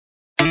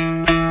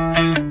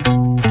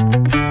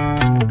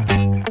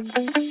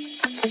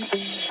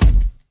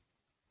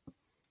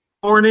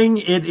morning.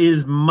 It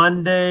is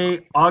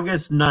Monday,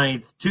 August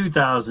 9th,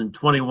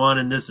 2021,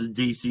 and this is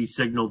DC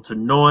Signal to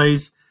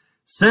Noise.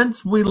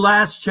 Since we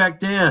last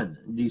checked in,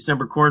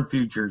 December corn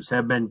futures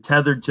have been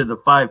tethered to the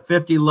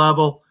 550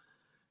 level,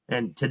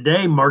 and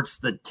today marks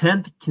the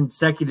 10th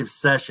consecutive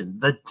session.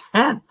 The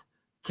 10th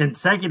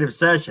consecutive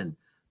session.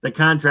 The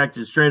contract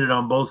is traded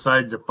on both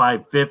sides of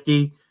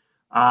 550.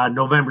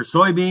 November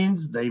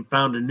soybeans, they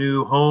found a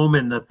new home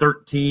in the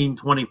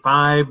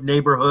 1325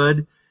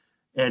 neighborhood.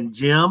 And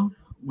Jim,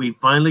 we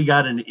finally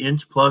got an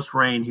inch plus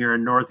rain here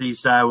in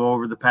Northeast Iowa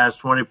over the past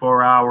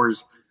 24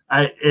 hours.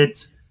 I've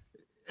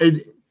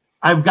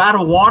got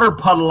a water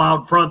puddle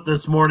out front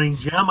this morning,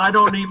 Jim. I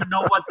don't even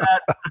know what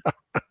that.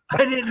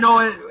 I didn't know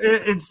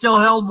it still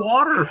held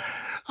water.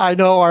 I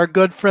know our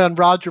good friend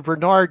Roger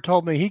Bernard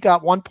told me he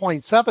got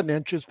 1.7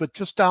 inches, but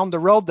just down the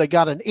road they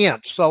got an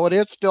inch. So it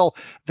is still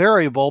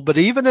variable, but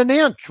even an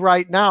inch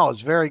right now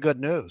is very good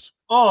news.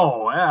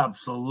 Oh,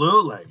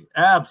 absolutely.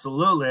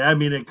 Absolutely. I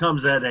mean, it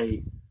comes at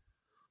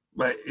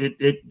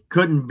it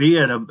couldn't be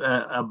at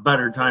a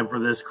better time for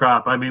this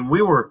crop. I mean,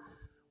 we were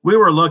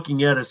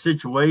looking at a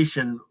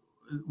situation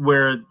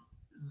where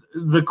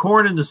the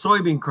corn and the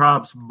soybean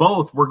crops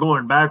both were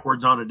going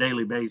backwards on a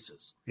daily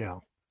basis. Yeah.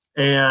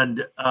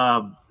 And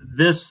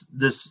this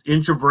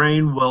inch of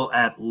rain will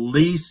at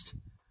least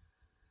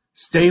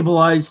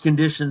stabilize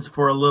conditions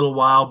for a little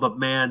while. But,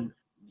 man,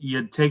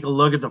 you take a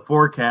look at the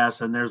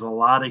forecast, and there's a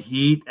lot of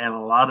heat and a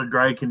lot of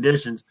dry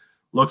conditions.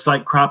 Looks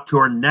like crop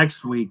tour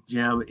next week,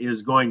 Jim,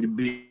 is going to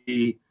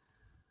be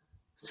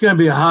 – it's going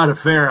to be a hot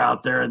affair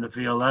out there in the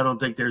field. I don't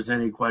think there's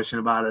any question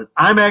about it.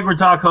 I'm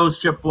AgriTalk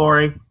host Chip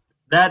Flory.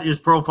 That is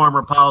Pro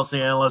Farmer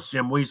Policy Analyst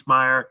Jim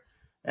Wiesmeyer.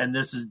 And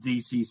this is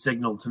DC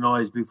Signal to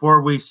Noise.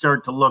 Before we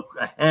start to look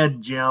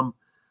ahead, Jim,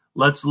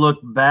 let's look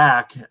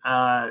back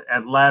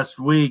at last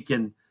week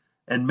and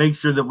make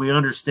sure that we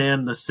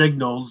understand the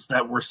signals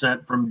that were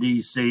sent from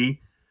DC.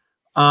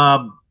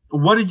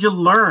 What did you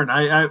learn?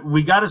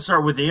 We got to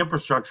start with the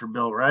infrastructure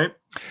bill, right?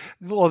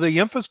 Well, the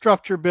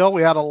infrastructure bill,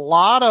 we had a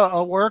lot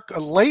of work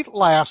late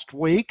last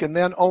week and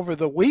then over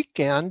the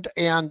weekend,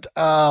 and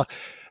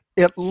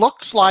it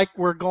looks like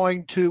we're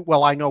going to,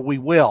 well, I know we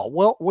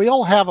will.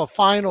 We'll have a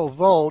final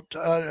vote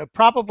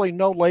probably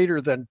no later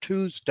than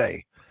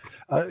Tuesday,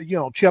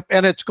 Chip,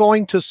 and it's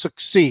going to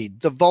succeed.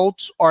 The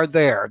votes are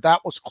there. That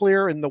was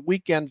clear in the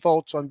weekend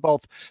votes on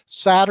both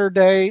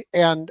Saturday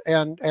and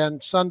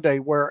Sunday,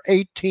 where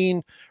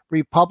 18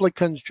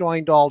 Republicans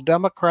joined all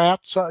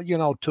Democrats,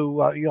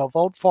 to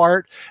vote for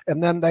it,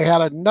 and then they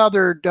had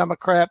another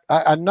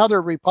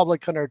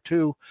Republican or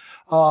two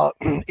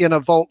in a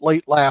vote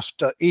late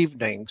last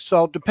evening.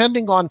 So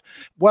depending on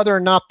whether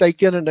or not they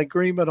get an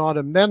agreement on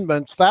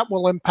amendments, that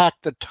will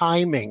impact the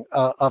timing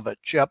of it,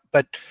 Chip.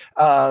 But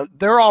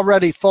they're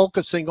already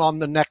focusing on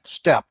the next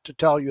step, to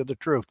tell you the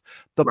truth,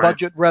 the right.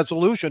 Budget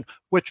resolution,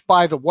 which,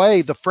 by the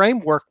way, the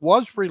framework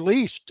was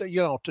released,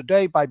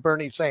 today by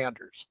Bernie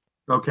Sanders.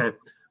 Okay.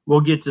 We'll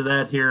get to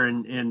that here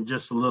in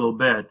just a little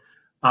bit.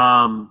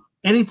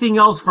 Anything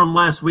else from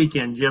last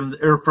weekend, Jim,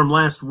 or from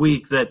last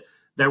week that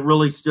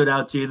really stood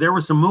out to you? There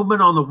was some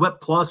movement on the WIP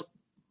Plus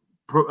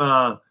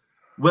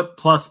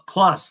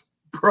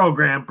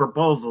program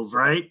proposals,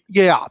 right?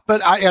 Yeah,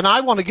 but I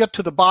want to get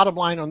to the bottom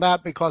line on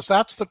that, because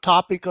that's the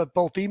topic of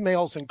both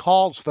emails and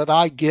calls that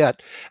I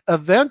get.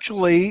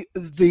 Eventually,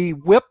 the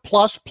WIP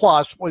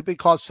would be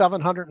cost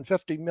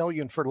 $750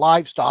 million for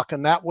livestock,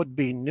 and that would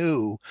be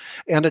new.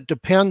 And it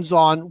depends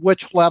on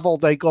which level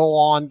they go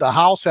on. The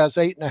House has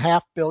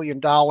 $8.5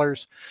 billion.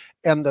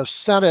 And the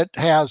Senate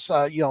has,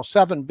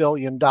 $7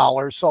 billion,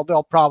 so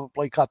they'll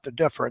probably cut the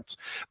difference.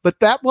 But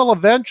that will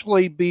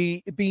eventually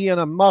be in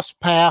a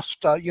must-pass,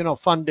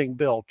 funding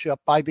bill, Chip,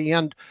 by the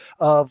end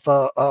of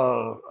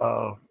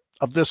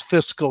this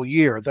fiscal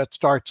year that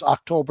starts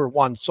October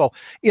 1. So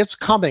it's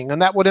coming, and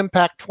that would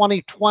impact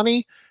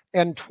 2020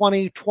 and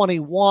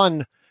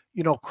 2021.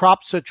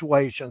 Crop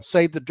situations,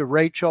 say the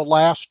derecho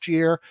last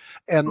year,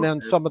 and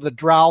then some of the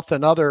drought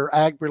and other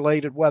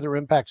ag-related weather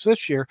impacts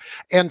this year,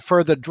 and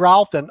for the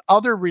drought and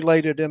other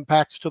related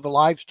impacts to the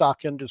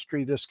livestock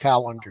industry this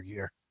calendar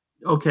year.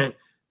 Okay,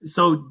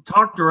 so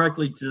talk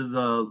directly to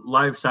the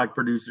livestock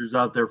producers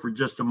out there for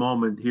just a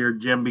moment here,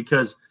 Jim,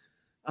 because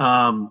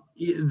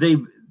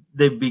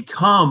they've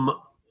become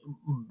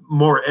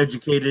more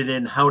educated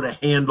in how to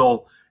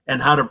handle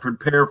and how to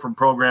prepare for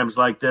programs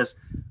like this.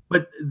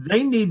 But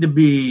they need to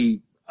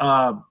be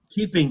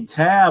keeping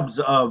tabs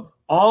of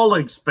all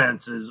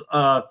expenses,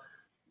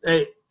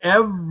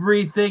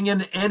 everything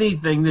and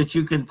anything that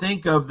you can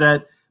think of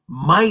that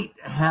might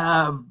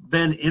have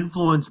been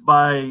influenced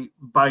by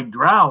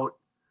drought.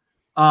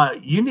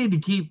 You need to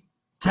keep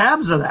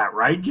tabs of that,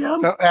 right,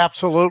 Jim?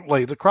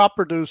 Absolutely. The crop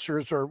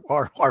producers are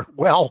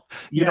well,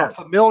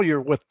 familiar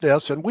with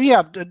this, and we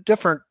have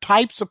different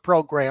types of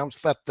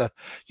programs that the,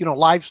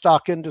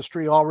 livestock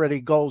industry already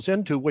goes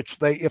into, which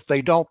if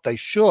they don't, they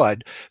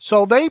should.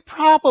 So they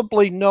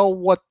probably know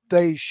what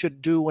they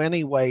should do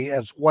anyway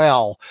as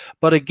well.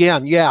 But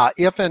again, yeah,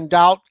 if in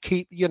doubt,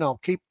 keep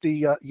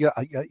the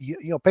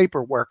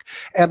paperwork,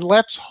 and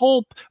let's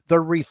hope the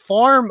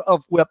reform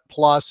of WIP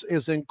Plus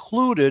is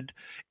included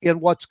in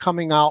what's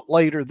coming out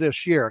later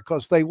this year,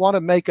 because they want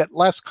to make it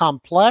less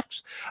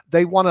complex.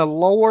 They want to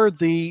lower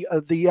the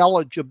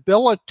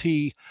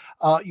eligibility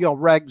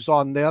regs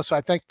on this.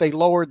 I think they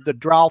lowered the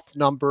drought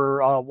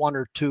number one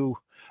or two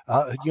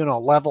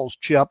levels,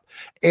 Chip.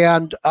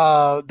 And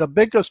the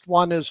biggest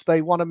one is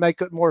they want to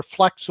make it more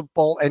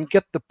flexible and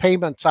get the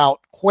payments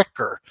out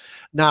quicker.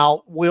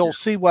 Now, we'll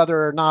see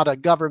whether or not a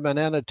government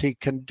entity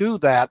can do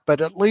that,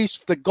 but at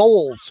least the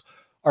goals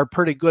are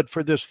pretty good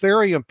for this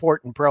very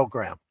important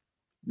program.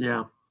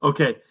 Yeah.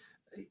 Okay.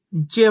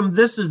 Jim,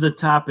 this is a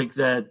topic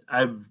that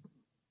I've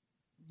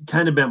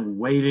kind of been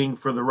waiting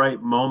for the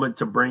right moment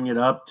to bring it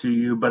up to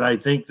you, but I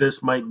think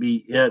this might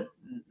be it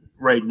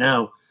right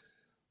now.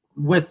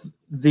 With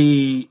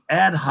the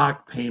ad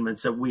hoc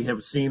payments that we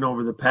have seen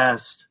over the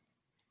past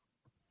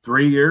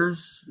 3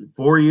 years,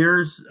 4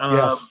 years,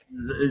 yes.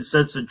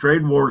 Since the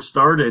trade war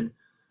started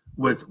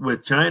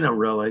with China,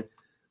 really,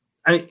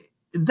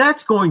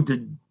 that's going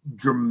to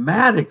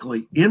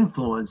dramatically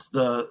influence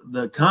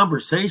the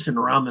conversation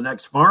around the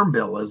next farm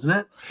bill, isn't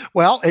it?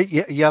 Well,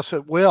 yes,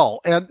 it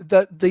will. And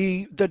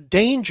the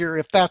danger,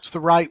 if that's the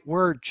right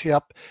word,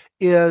 Chip,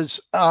 is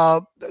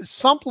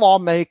some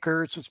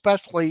lawmakers,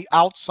 especially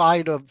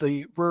outside of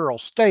the rural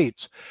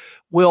states,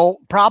 will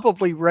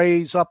probably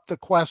raise up the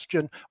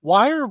question,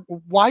 why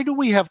do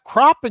we have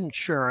crop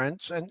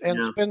insurance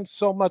and spend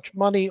so much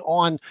money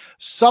on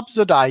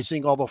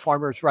subsidizing, although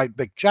farmers write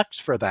big checks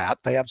for that,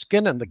 they have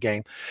skin in the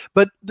game.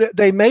 But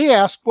they may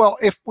ask, well,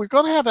 if we're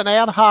going to have an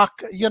ad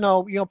hoc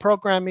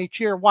program each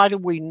year, why do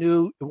we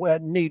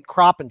need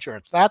crop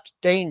insurance? That's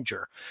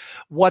danger.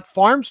 What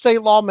farm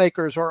state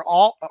lawmakers are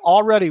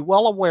already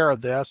well aware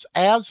of this,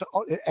 as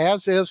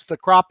is the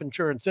crop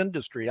insurance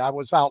industry. I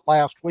was out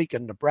last week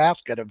in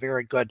Nebraska at a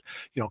very good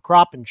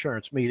crop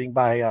insurance meeting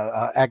by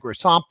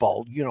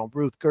AgriSampo,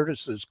 Ruth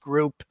Curtis's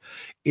group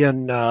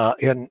in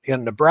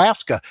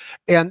Nebraska,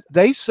 and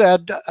they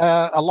said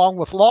along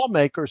with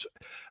lawmakers,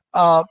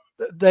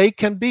 they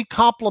can be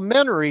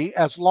complementary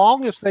as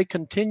long as they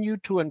continue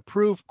to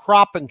improve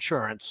crop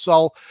insurance.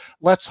 So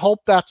let's hope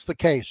that's the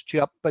case,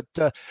 Chip. But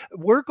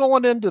we're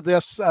going into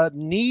this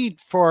need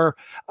for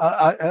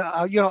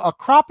a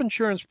crop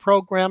insurance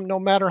program, no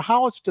matter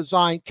how it's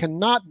designed,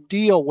 cannot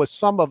deal with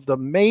some of the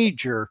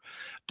major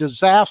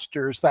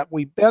disasters that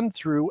we've been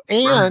through.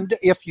 And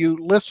if you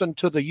listen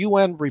to the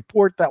UN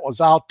report that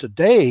was out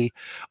today,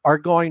 are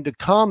going to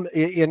come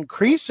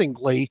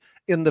increasingly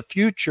in the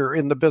future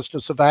in the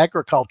business of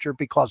agriculture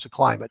because of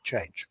climate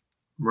change.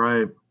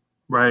 Right.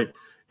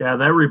 Yeah,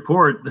 that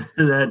report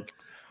that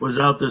was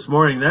out this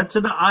morning, that's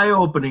an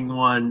eye-opening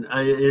one.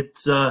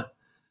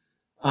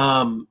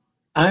 I'm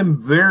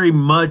very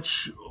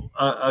much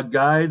a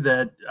guy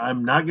that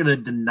I'm not going to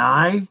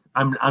deny.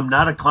 I'm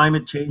not a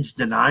climate change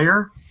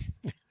denier,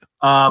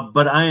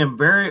 but I am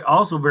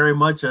very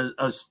much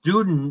a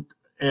student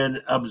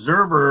and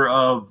observer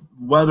of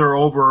weather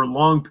over a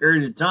long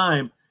period of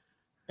time.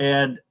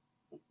 And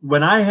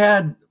when I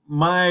had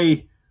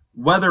my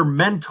weather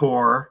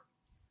mentor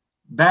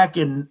back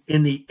in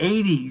the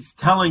 80s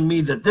telling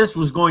me that this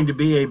was going to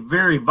be a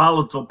very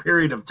volatile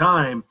period of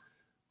time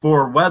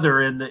for weather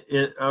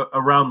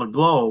around the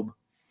globe,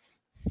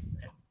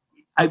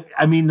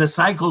 I mean, the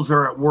cycles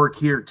are at work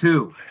here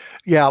too.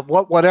 Yeah,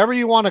 whatever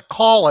you want to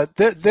call it.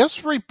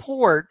 This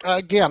report,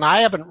 again, I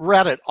haven't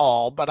read it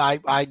all, but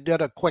I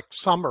did a quick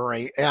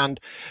summary, and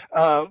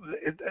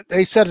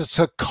they said it's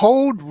a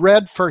code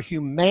red for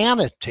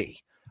humanity.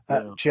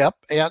 Chip,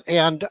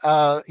 and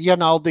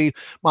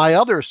my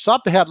other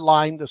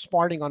sub-headline this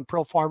morning on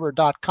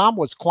ProFarmer.com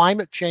was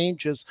climate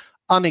change is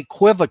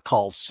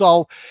unequivocal.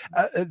 So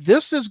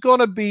this is going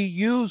to be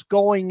used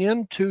going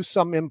into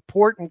some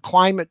important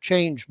climate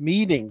change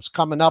meetings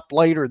coming up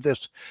later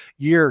this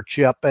year,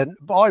 Chip. And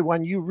boy,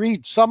 when you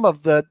read some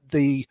of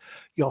the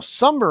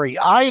summary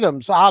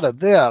items out of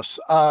this,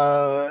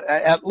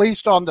 at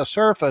least on the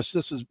surface,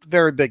 this is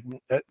very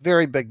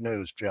big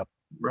news, Chip.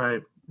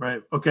 Right.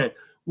 Okay.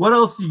 What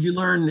else did you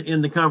learn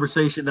in the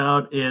conversation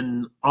out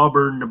in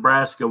Auburn,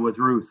 Nebraska with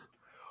Ruth?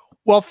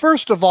 Well,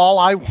 first of all,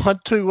 I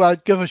want to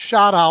give a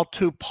shout out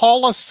to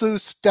Paula Sue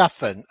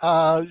Steffen.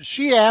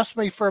 She asked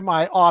me for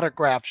my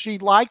autograph. She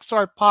likes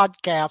our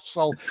podcast,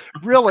 so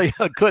really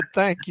a good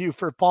thank you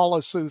for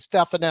Paula Sue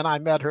Steffen. And I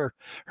met her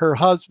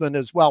husband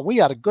as well. We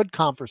had a good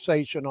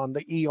conversation on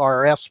the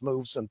ERS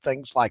moves and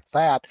things like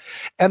that.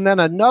 And then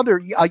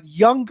a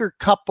younger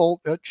couple,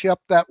 Chip,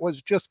 that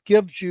just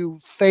gives you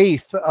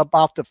faith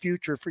about the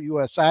future for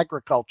U.S.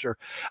 agriculture.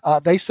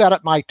 They sat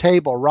at my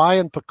table,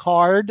 Ryan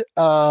Picard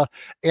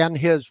and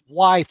his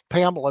wife,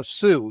 Pamela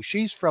Sue.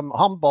 She's from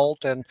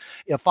Humboldt, and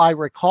if I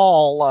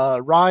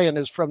recall, Ryan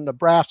is from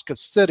Nebraska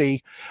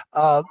City.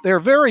 They're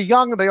very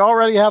young. They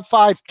already have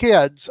 5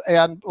 kids,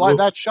 and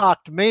that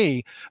shocked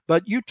me.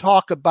 But you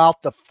talk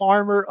about the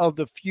farmer of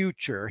the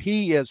future.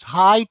 He is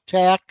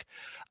high-tech,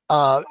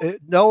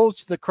 It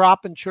knows the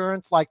crop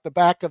insurance like the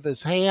back of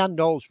his hand,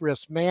 knows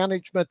risk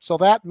management. So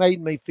that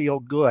made me feel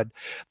good.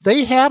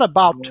 They had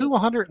about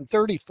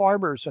 230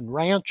 farmers and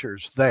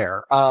ranchers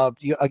there,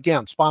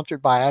 again,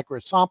 sponsored by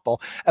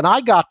AgriSample. And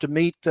I got to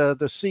meet the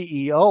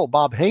CEO,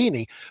 Bob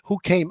Haney, who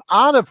came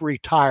out of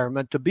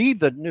retirement to be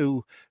the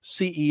new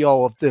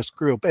CEO of this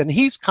group. And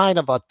he's kind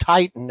of a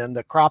titan in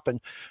the crop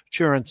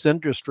insurance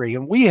industry.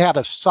 And we had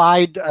a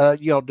side,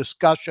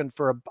 discussion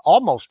for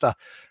almost a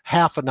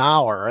half an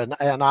hour.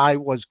 And I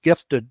was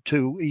gifted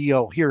to,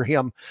 hear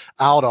him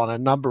out on a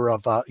number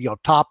of,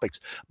 topics.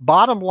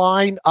 Bottom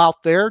line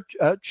out there,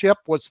 Chip,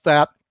 was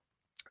that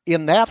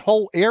in that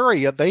whole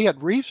area, they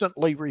had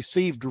recently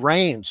received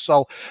rain.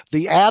 So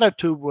the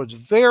attitude was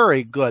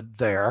very good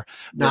there.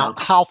 Now,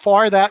 how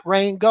far that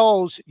rain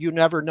goes, you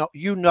never know.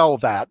 You know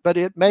that. But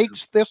it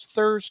makes this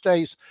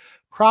Thursday's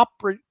crop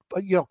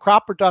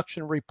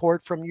production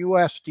report from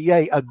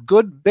USDA a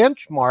good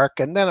benchmark.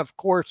 And then, of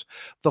course,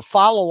 the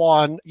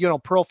follow-on,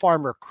 Pearl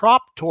Farmer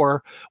Crop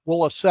Tour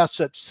will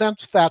assess it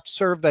since that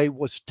survey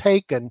was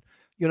taken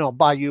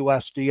by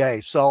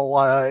USDA.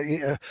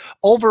 So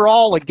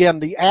overall, again,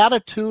 the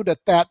attitude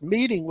at that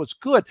meeting was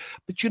good.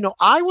 But,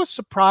 I was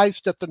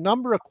surprised at the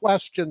number of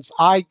questions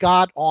I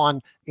got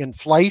on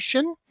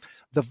inflation,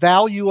 the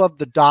value of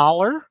the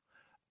dollar,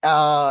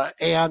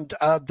 and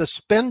the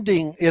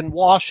spending in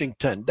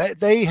Washington.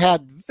 They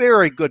had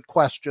very good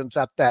questions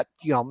at that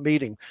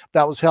meeting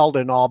that was held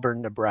in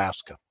Auburn,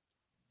 Nebraska.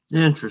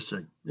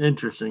 Interesting.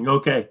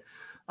 Okay.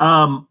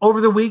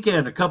 Over the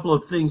weekend, a couple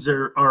of things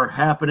are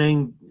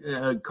happening.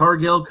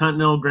 Cargill,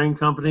 Continental Grain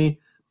Company,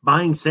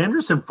 buying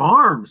Sanderson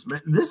Farms. Man,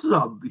 this is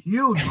a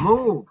huge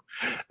move.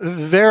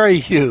 Very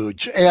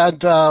huge.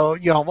 And,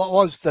 what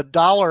was the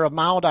dollar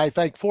amount? I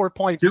think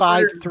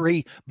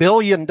 $4.53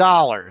 billion.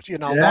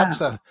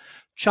 That's a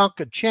chunk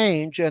of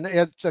change. And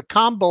it's a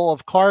combo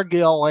of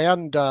Cargill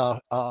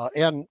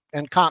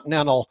and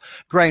Continental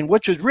Grain,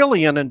 which is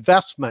really an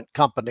investment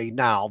company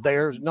now.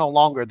 There's no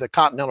longer the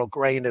Continental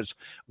Grain as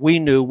we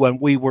knew when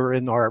we were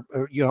in our,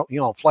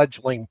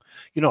 fledgling,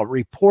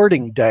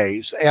 reporting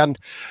days. And,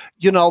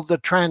 the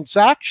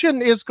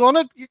transaction is going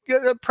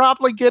to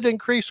probably get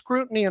increased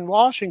scrutiny in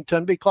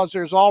Washington because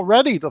there's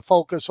already the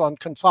focus on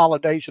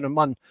consolidation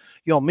among,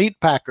 meat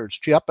packers,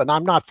 Chip. And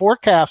I'm not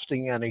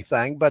forecasting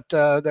anything, but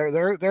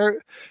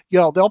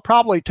they'll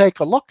probably take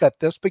a look at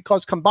this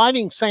because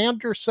combining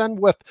Sanderson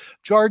with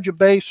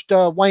Georgia-based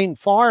Wayne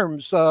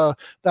Farms,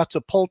 that's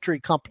a poultry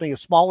company, a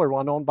smaller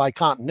one owned by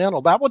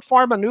Continental, that would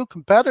farm a new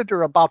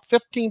competitor about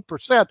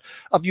 15%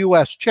 of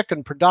U.S.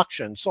 chicken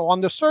production. So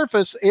on the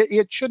surface,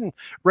 it shouldn't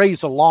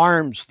raise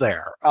alarms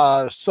there.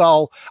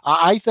 So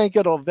I think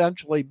it'll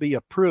eventually be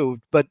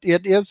approved, but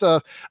it is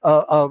a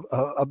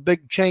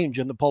big change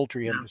in the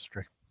poultry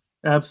industry.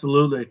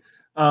 Absolutely.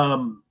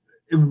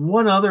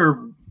 One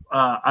other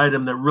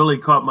item that really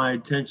caught my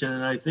attention,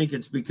 and I think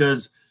it's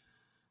because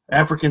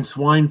African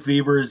swine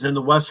fever is in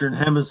the Western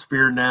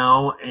Hemisphere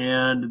now,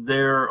 and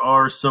there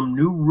are some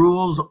new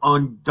rules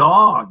on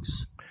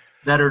dogs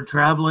that are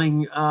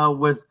traveling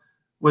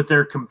with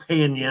their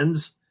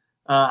companions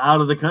out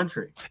of the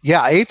country.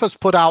 Yeah, APHIS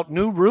put out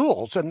new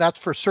rules, and that's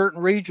for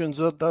certain regions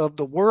of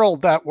the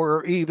world that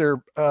were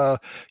either,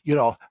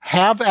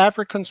 have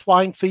African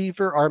swine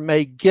fever or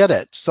may get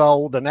it.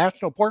 So the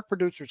National Pork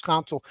Producers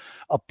Council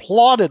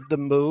applauded the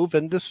move,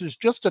 and this is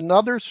just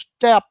another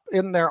step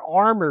in their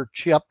armor,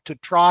 Chip, to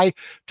try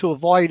to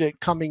avoid it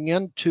coming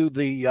into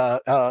the,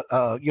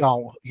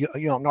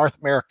 North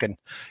American,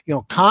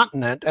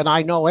 continent. And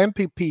I know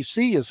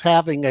MPPC is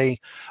having a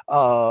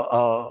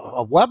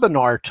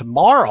webinar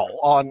tomorrow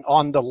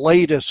on the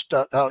latest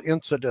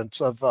incidents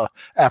of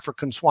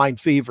African swine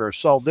fever.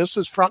 So this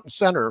is front and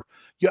center,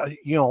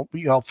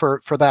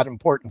 for that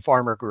important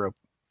farmer group.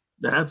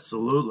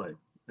 Absolutely.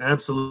 And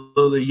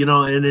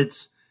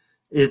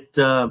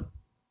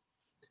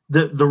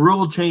the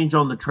rule change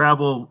on the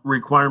travel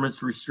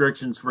requirements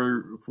restrictions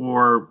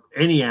for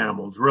any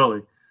animals,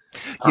 really.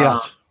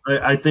 Yes,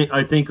 I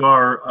think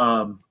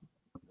are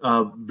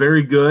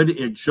very good.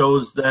 It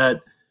shows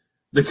that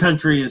the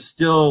country is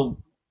still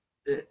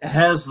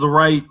has the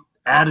right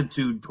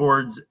attitude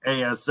towards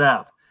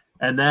ASF,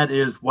 and that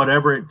is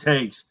whatever it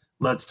takes,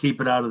 let's keep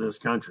it out of this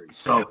country.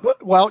 So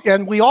well,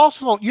 and we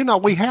also,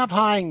 we have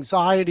high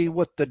anxiety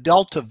with the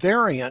Delta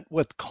variant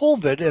with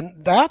COVID,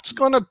 and that's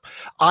going to,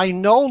 I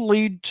know,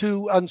 lead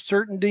to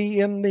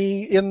uncertainty in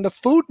the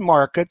food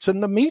markets in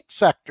the meat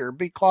sector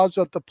because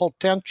of the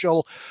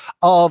potential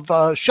of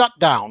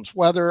shutdowns.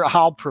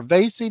 How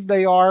pervasive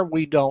they are,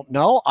 we don't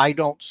know. I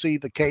don't see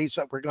the case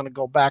that we're going to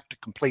go back to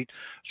complete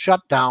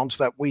shutdowns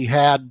that we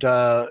had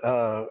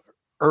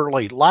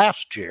early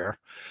last year.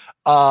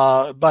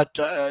 But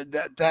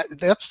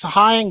that's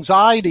high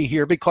anxiety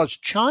here because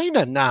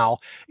China now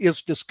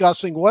is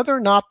discussing whether or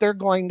not they're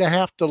going to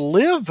have to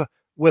live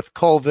with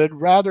COVID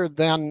rather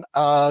than,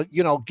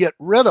 get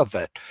rid of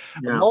it.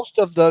 Yeah. Most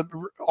of the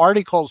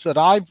articles that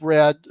I've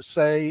read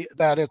say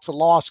that it's a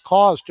lost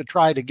cause to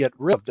try to get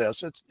rid of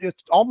this.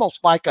 It's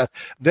almost like a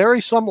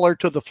very similar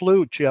to the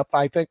flu, Chip.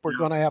 I think we're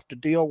going to have to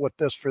deal with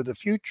this for the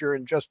future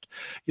and just,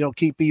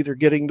 keep either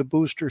getting the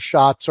booster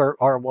shots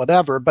or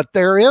whatever. But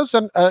there is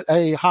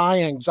a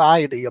high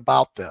anxiety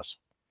about this.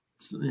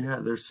 Yeah,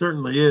 there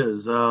certainly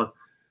is.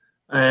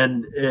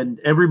 And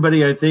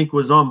everybody, I think,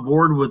 was on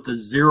board with the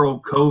zero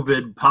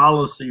COVID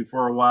policy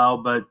for a while,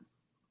 but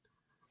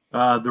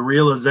the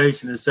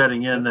realization is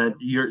setting in that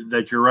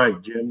you're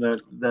right, Jim.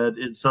 That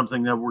it's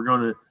something that we're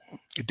going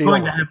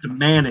to have to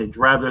manage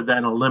rather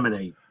than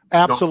eliminate.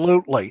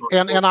 Absolutely.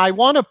 And I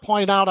want to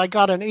point out, I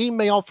got an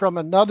email from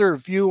another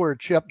viewer,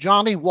 Chip,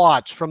 Johnny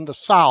Watts from the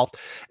South,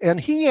 and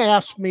he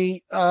asked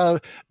me,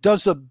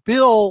 does a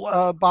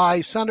bill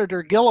by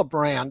Senator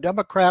Gillibrand,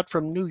 Democrat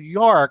from New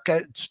York,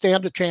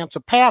 stand a chance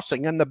of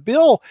passing? And the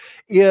bill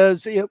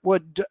is it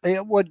would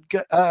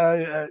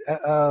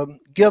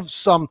give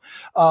some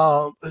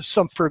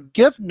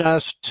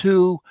forgiveness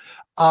to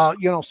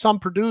some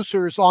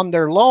producers on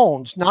their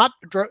loans, not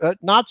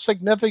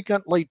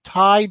significantly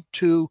tied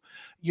to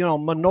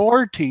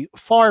minority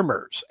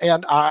farmers.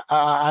 And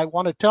I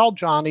want to tell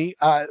Johnny,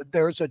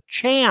 there's a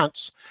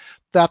chance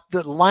that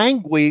the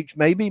language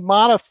may be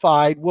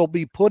modified, will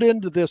be put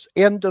into this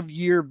end of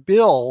year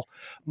bill,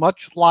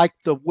 much like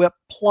the WIP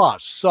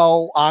Plus.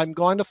 So I'm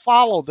going to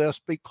follow this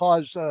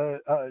because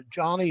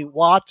Johnny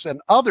Watts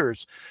and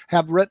others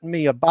have written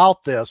me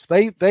about this.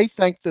 They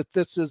think that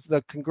this is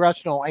the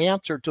congressional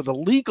answer to the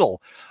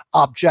legal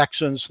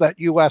objections that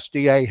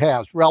USDA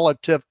has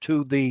relative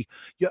to the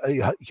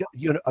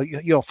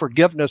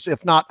forgiveness,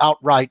 if not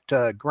outright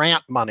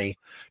grant money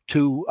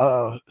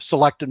to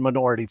selected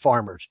minority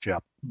farmers,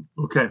 Chip.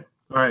 Okay.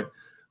 All right.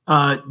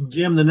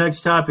 Jim, the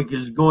next topic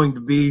is going to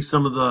be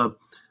some of the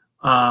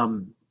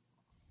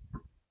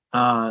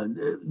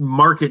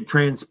market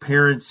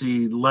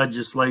transparency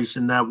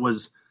legislation that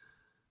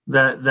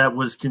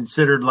was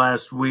considered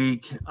last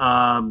week,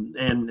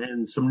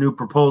 and some new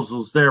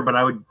proposals there. But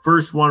I would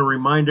first want to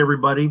remind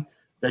everybody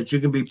that you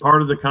can be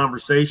part of the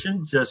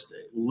conversation. Just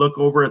look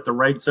over at the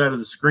right side of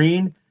the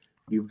screen.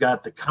 You've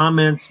got the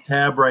comments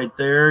tab right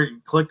there.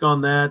 Click on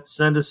that.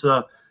 Send us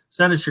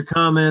your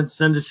comments,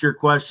 send us your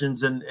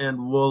questions, and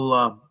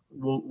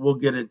we'll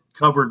get it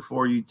covered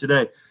for you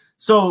today.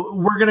 So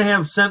we're going to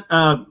have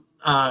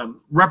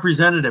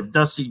Representative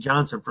Dusty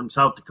Johnson from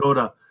South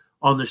Dakota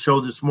on the show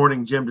this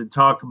morning, Jim, to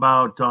talk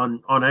about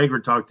on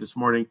AgriTalk this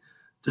morning,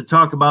 to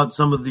talk about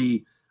some of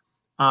the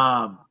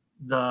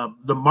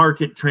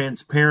market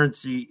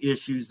transparency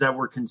issues that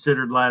were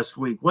considered last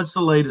week. What's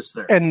the latest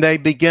there? And they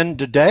begin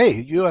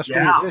today.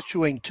 USDA is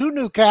issuing 2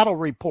 new cattle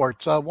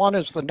reports. One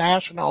is the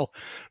National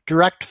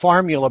Direct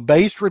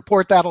Formula-Based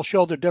report that'll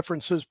show the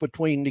differences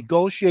between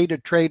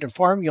negotiated trade and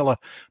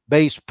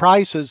formula-based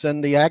prices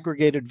and the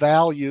aggregated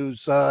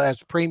values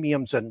as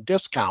premiums and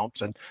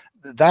discounts. And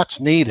that's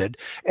needed.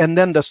 And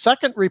then the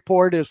second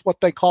report is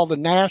what they call the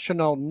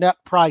National Net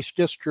Price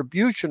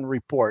Distribution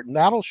Report. And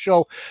that'll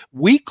show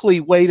weekly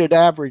weighted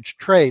average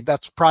trade.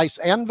 That's price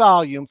and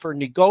volume for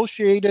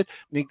negotiated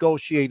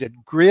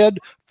grid,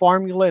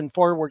 formula, and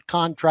forward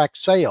contract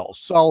sales.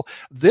 So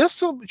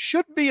this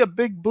should be a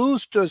big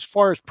boost as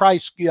far as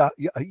price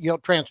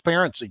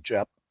transparency,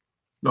 Chip.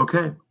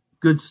 Okay.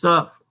 Good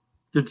stuff.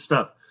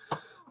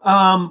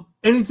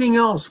 Anything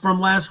else from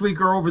last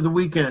week or over the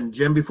weekend,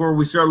 Jim, before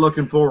we start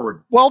looking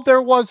forward? Well,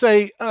 there was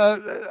a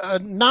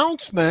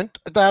announcement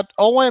that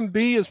OMB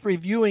is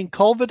reviewing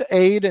COVID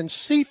aid and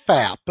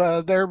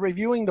CFAP. They're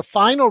reviewing the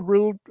final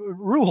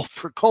rule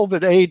for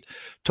COVID aid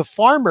to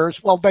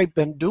farmers. Well, they've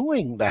been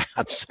doing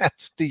that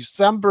since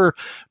December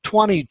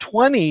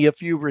 2020.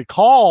 If you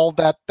recall,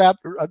 that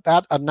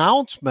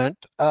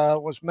announcement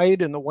was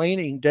made in the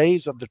waning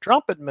days of the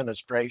Trump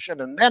administration,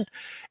 and then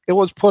it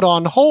was put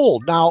on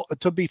hold. Now,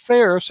 to be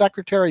fair,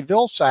 Secretary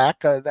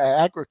Vilsack,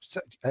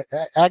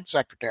 the Ag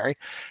Secretary,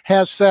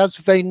 says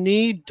they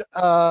need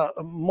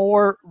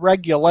more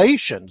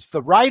regulations,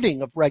 the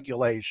writing of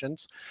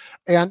regulations,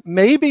 and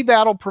maybe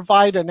that'll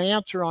provide an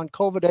answer on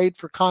COVID aid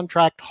for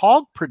contract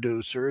hog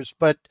producers.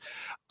 But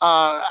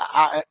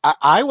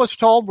I was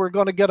told we're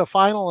going to get a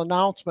final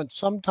announcement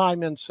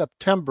sometime in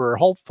September.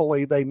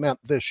 Hopefully they meant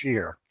this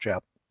year,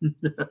 Chip.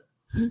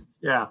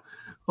 Yeah,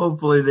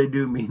 hopefully they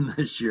do mean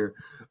this year.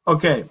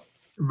 Okay,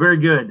 very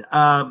good.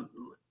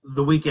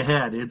 The week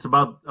ahead, it's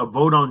about a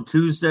vote on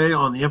Tuesday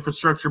on the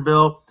infrastructure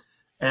bill,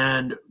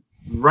 and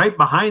right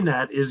behind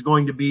that is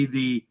going to be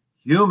the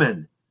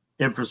human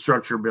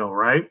infrastructure bill,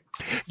 right?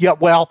 Yeah,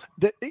 well,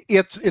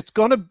 it's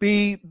going to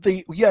be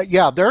they're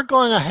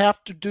going to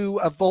have to do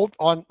a vote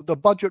on the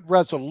budget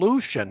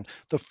resolution,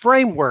 the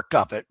framework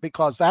of it,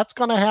 because that's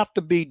going to have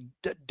to be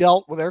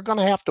dealt with. They're going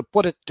to have to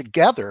put it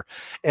together,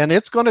 and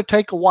it's going to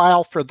take a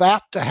while for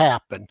that to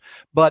happen.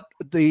 But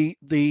the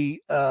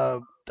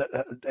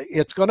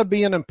it's going to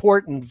be an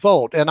important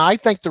vote. And I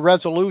think the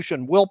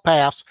resolution will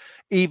pass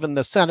even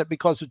the Senate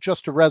because it's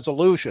just a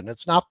resolution.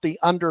 It's not the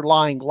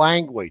underlying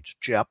language,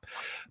 Chip.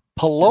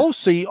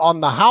 Pelosi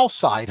on the House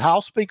side,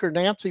 House Speaker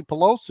Nancy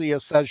Pelosi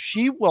has says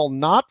she will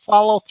not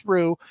follow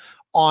through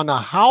on a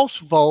House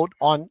vote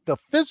on the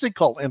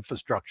physical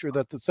infrastructure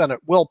that the Senate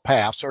will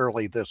pass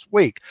early this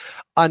week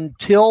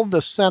until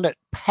the Senate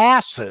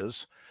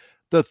passes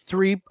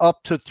the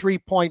up to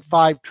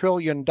 $3.5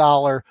 trillion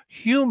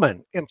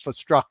human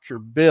infrastructure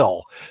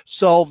bill.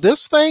 So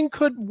this thing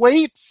could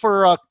wait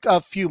for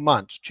a few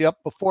months, Chip,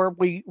 before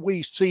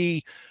we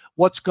see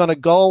what's going to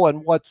go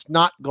and what's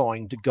not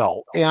going to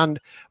go. And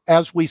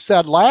as we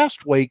said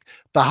last week,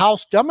 the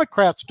House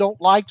Democrats don't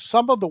like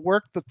some of the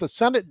work that the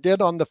Senate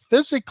did on the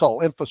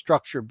physical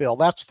infrastructure bill.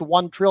 That's the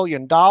 $1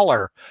 trillion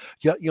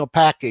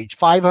package,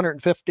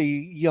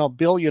 $550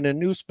 billion in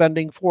new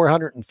spending,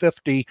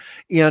 $450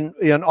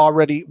 in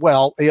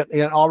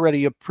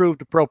already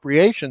approved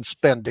appropriation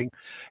spending.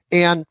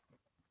 And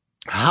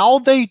how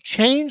they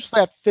change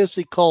that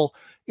physical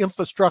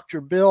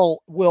infrastructure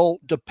bill will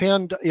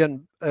depend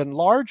in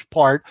large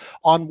part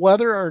on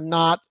whether or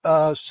not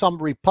some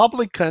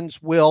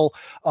Republicans will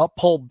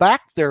pull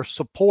back their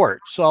support.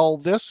 So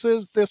this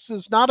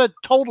is not a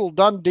total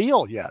done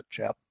deal yet,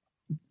 Chip.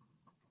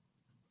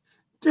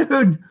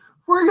 Dude,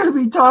 we're going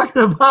to be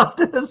talking about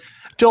this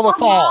till the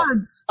fall,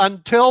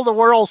 until the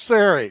World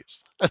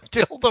Series.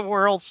 Until the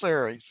World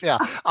Series. Yeah.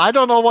 I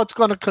don't know what's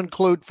going to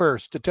conclude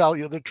first, to tell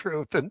you the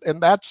truth. And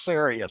that's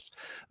serious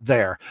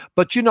there.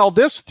 But, this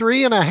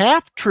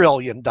 $3.5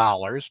 trillion,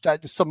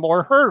 some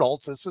more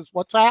hurdles. This is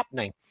what's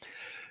happening.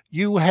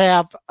 You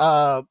have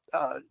at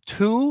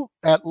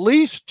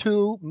least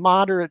two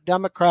moderate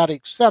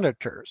Democratic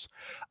senators,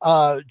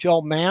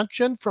 Joe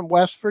Manchin from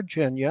West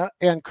Virginia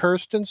and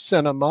Kyrsten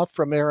Sinema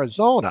from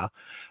Arizona,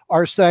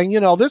 are saying,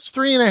 this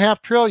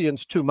 $3.5 trillion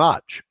is too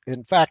much.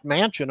 In fact,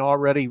 Manchin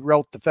already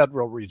wrote the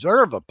Federal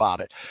Reserve about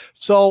it.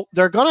 So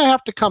they're going to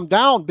have to come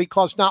down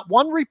because not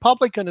one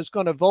Republican is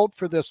going to vote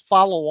for this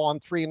follow-on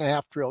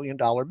 $3.5 trillion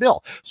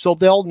bill. So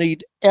they'll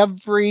need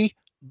every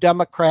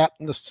Democrat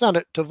in the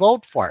Senate to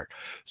vote for it.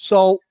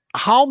 So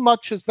how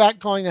much is that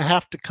going to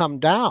have to come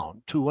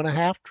down?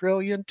 $2.5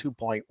 trillion,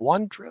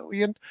 $2.1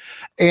 trillion.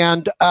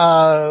 And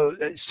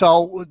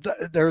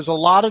there's a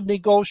lot of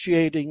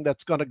negotiating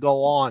that's going to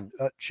go on,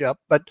 Chip.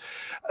 But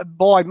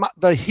boy,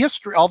 the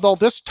history, although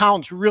this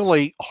town's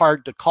really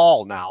hard to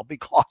call now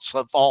because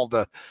of all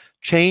the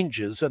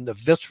changes and the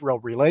visceral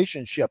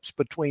relationships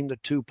between the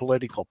two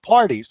political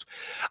parties,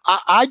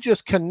 I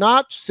just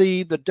cannot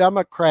see the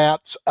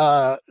Democrats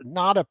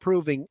not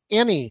approving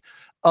any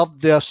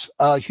of this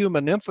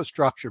human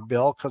infrastructure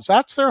bill, because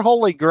that's their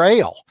holy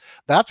grail.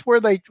 That's where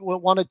they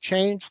want to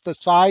change the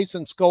size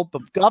and scope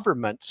of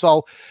government.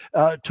 So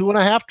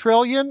 $2.5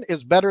 trillion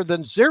is better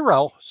than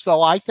zero.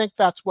 So I think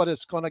that's what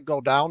it's going to go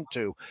down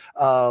to,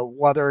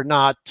 whether or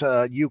not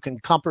you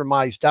can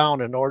compromise down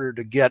in order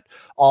to get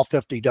all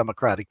 50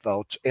 Democratic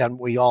votes. And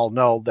we all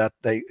know that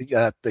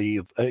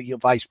the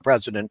vice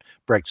president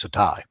breaks a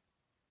tie.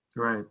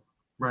 Right.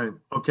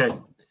 Okay.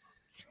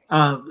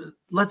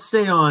 Let's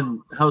stay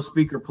on House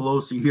Speaker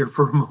Pelosi here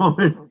for a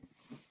moment.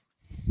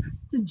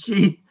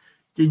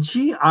 Did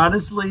she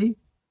honestly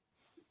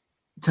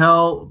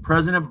tell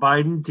President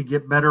Biden to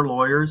get better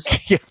lawyers?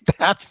 Yeah,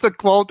 that's the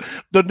quote.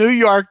 The New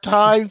York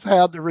Times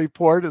had the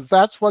report.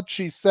 That's what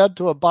she said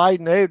to a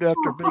Biden aide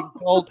after being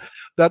told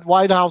that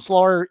White House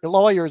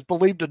lawyers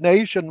believed a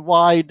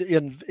nationwide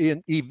in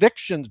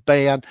evictions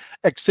ban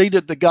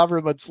exceeded the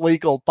government's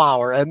legal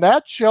power. And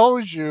that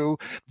shows you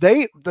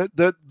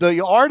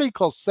the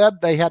article said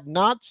they had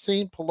not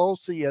seen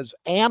Pelosi as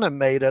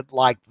animated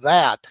like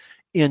that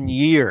in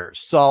years.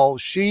 So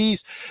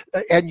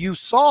and you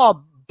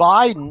saw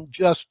Biden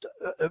just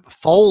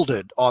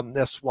folded on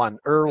this one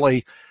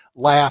early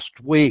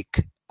last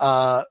week.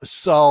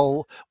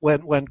 So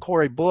when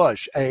Cori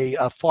Bush,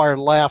 a far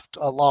left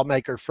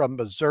lawmaker from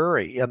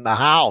Missouri in the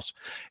House,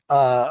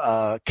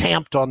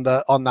 camped on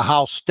the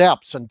House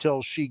steps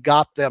until she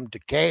got them to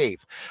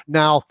cave.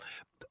 Now,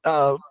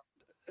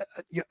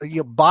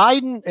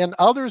 Biden and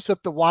others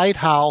at the White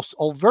House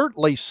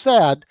overtly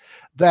said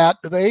that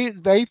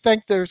they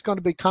think there's going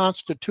to be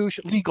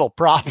legal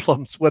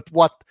problems with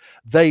what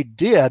they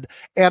did.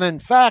 And in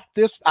fact,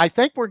 I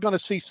think we're going to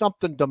see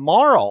something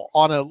tomorrow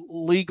on a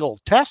legal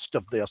test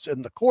of this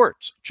in the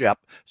courts, Chip.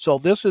 So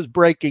this is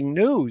breaking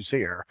news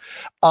here.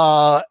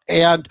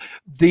 And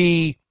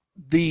the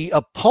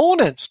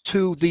opponents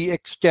to the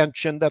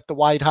extension that the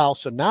White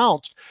House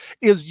announced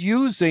is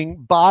using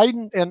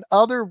Biden and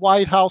other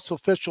White House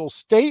official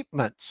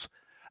statements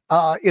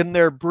in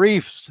their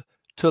briefs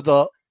to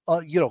the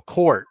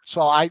court.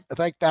 So I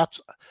think that's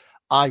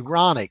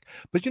ironic.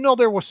 But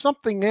there was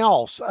something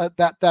else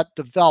that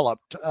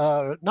developed.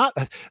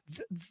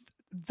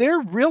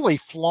 They're really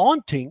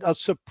flaunting a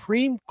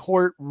Supreme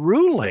Court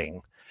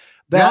ruling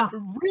that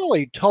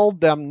really told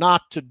them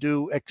not to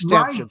do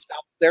extensions.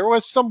 Right. There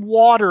was some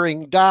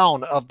watering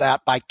down of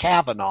that by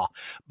Kavanaugh,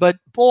 but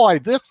boy,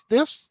 this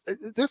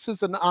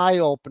is an eye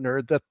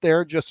opener that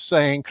they're just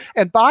saying.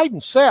 And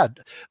Biden said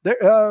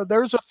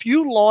there's a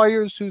few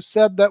lawyers who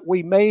said that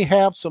we may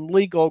have some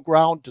legal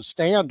ground to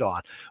stand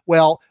on.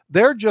 Well,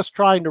 they're just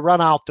trying to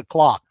run out the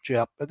clock,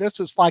 Chip. This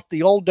is like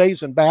the old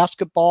days in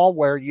basketball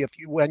where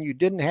when you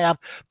didn't have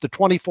the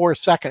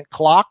 24-second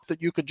clock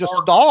that you could just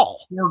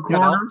stall. Four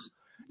corners.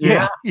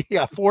 Yeah,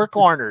 four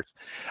corners.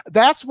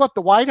 That's what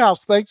the White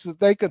House thinks that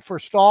they could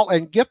forestall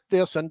and get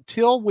this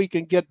until we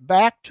can get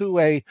back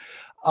to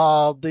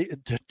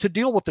to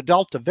deal with the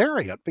Delta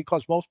variant,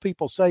 because most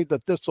people say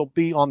that this will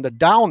be on the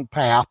down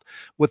path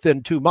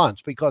within 2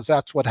 months, because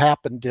that's what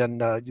happened in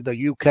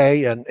the UK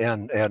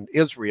and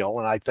Israel,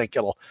 and I think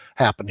it'll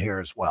happen here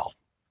as well.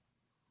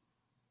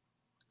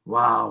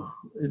 Wow,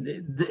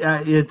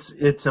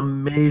 it's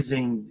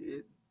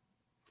amazing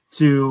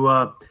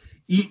to.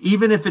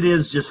 Even if it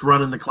is just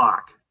running the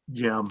clock,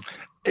 Jim,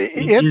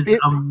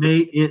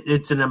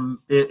 it's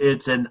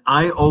an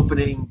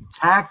eye-opening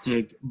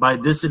tactic by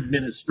this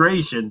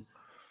administration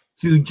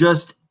to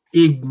just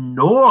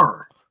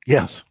ignore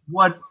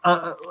what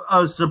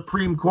a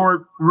Supreme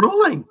Court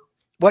ruling.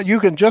 Well, you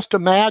can just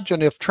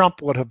imagine if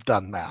Trump would have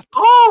done that.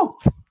 Oh.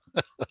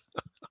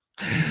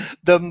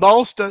 The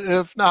most,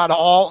 if not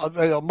all,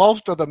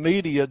 most of the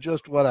media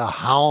just would have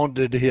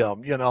hounded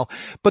him,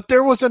 But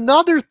there was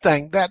another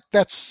thing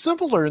that's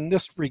similar in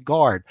this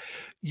regard.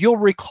 You'll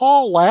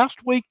recall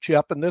last week,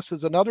 Chip, and this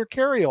is another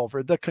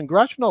carryover, the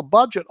Congressional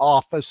Budget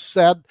Office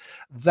said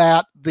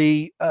that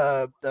the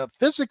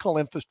physical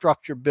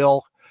infrastructure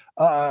bill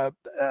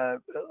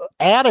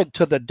added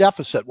to the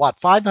deficit,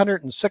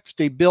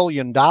 $560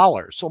 billion.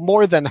 So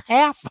more than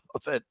half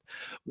of it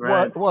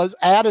was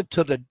added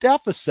to the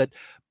deficit.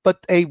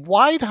 But a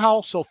White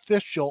House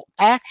official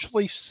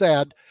actually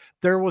said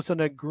there was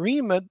an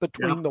agreement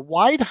between the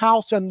White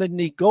House and the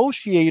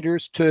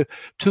negotiators to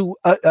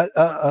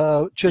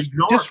just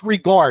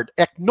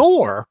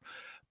ignore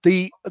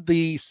the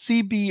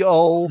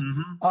CBO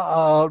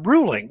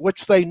ruling,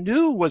 which they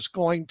knew was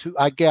going to,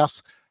 I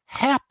guess,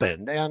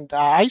 happen. And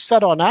I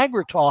said on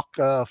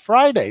AgriTalk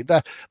Friday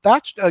that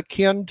that's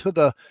akin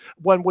to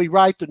when we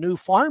write the new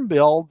farm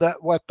bill,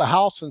 that what the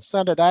House and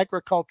Senate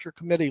Agriculture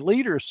Committee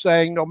leaders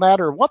saying, no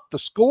matter what the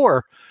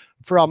score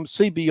from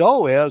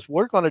CBO is,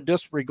 we're going to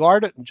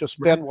disregard it and just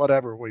spend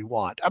whatever we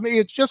want. I mean,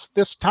 it's just,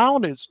 this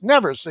town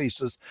never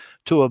ceases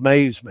to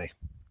amaze me.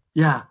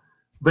 Yeah,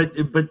 but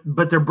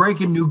they're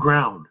breaking new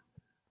ground.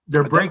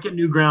 They're breaking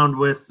new ground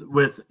with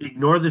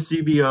ignore the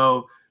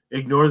CBO,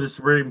 ignore the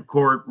Supreme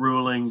Court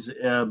rulings.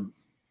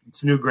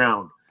 It's new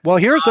ground. Well,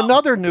 here's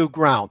another new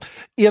ground.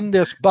 In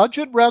this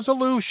budget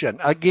resolution,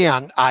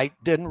 again, I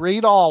didn't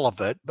read all of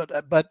it,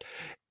 but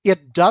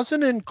it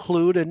doesn't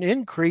include an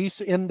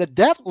increase in the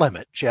debt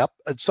limit, Chip.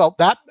 And so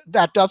that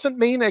doesn't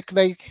mean that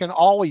they can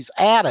always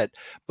add it,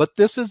 but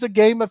this is a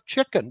game of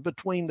chicken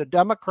between the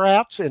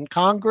Democrats in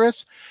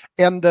Congress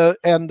and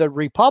the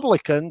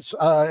Republicans,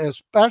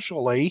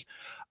 especially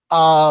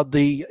in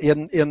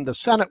the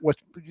Senate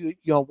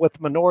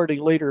with Minority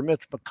Leader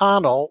Mitch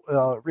McConnell,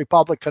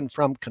 Republican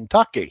from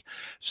Kentucky.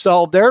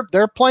 So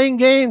they're playing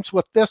games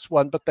with this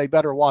one, but they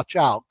better watch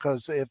out,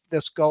 because if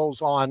this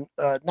goes on,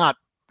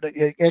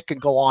 it can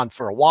go on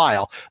for a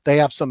while. They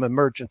have some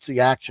emergency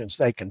actions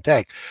they can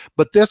take.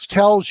 But this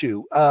tells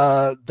you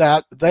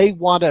that they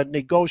want a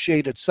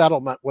negotiated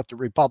settlement with the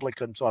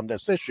Republicans on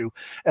this issue.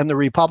 And the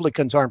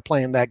Republicans aren't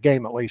playing that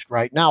game, at least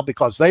right now,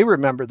 because they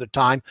remember the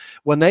time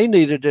when they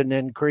needed an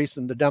increase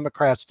and the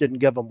Democrats didn't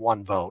give them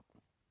one vote.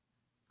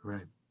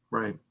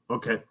 Right.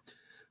 Okay.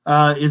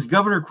 Is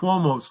Governor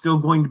Cuomo still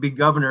going to be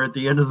governor at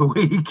the end of the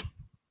week?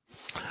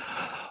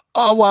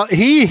 Oh, well,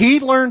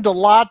 he learned a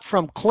lot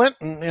from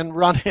Clinton in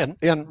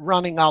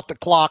running out the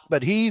clock,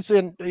 but he's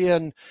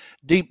in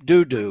deep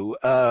doo-doo.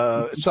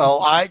 So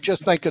I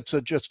just think it's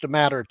just a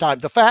matter of time.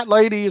 The fat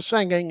lady is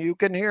singing. You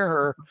can hear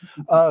her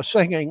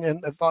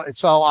singing.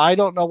 So I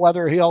don't know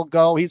whether he'll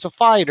go. He's a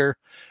fighter,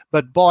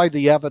 but boy,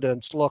 the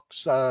evidence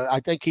looks,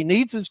 I think he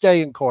needs his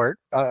day in court.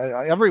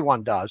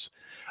 Everyone does,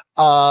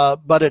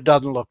 but it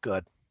doesn't look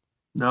good.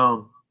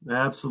 No.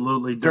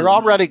 Absolutely. They're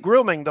already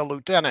grooming the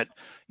lieutenant,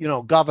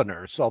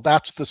 governor. So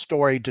that's the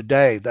story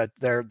today, that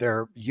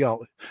they're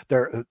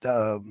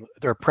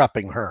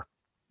prepping her.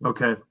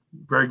 Okay.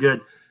 Very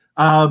good.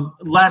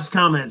 Last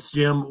comments,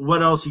 Jim.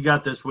 What else you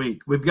got this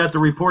week? We've got the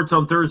reports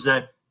on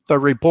Thursday. The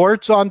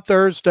reports on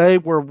Thursday.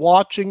 We're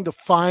watching the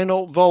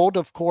final vote,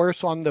 of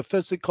course, on the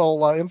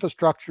physical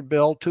infrastructure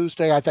bill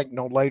Tuesday. I think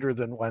no later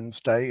than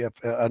Wednesday,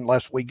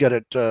 unless we get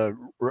it,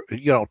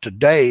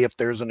 today, if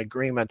there's an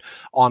agreement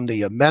on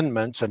the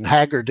amendments. And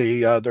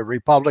Haggerty, the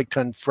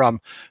Republican from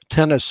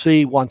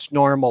Tennessee, wants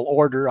normal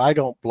order. I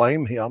don't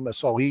blame him.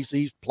 So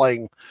he's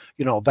playing,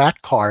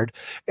 that card.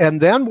 And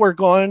then we're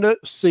going to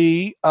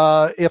see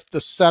if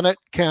the Senate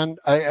can,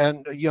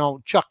 and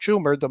Chuck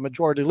Schumer, the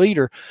majority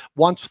leader,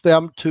 wants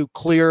them to to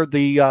clear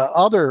the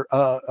other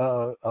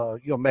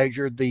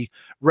measure, the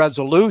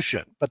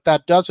resolution. But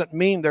that doesn't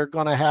mean they're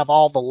going to have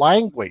all the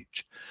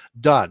language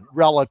done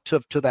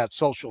relative to that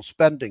social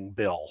spending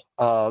bill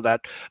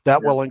that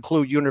will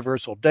include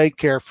universal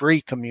daycare,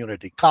 free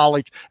community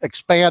college,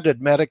 expanded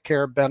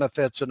Medicare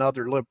benefits, and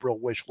other liberal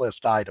wish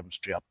list items,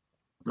 Jim.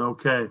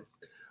 Okay.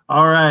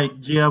 All right,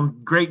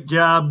 Jim. Great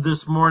job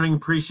this morning.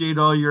 Appreciate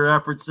all your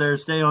efforts there.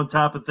 Stay on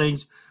top of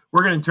things.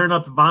 We're going to turn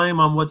up the volume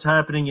on what's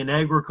happening in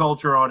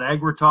agriculture on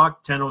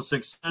AgriTalk,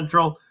 10:06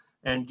 Central,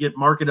 and get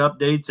market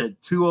updates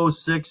at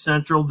 2:06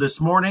 Central this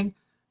morning.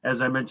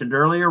 As I mentioned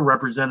earlier,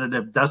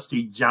 Representative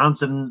Dusty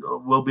Johnson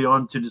will be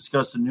on to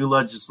discuss the new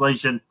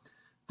legislation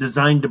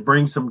designed to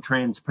bring some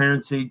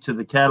transparency to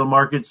the cattle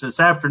markets. This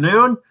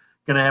afternoon,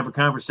 going to have a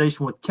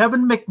conversation with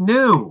Kevin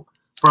McNew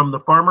from the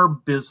Farmer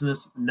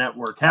Business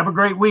Network. Have a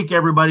great week,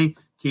 everybody.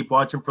 Keep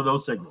watching for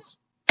those signals.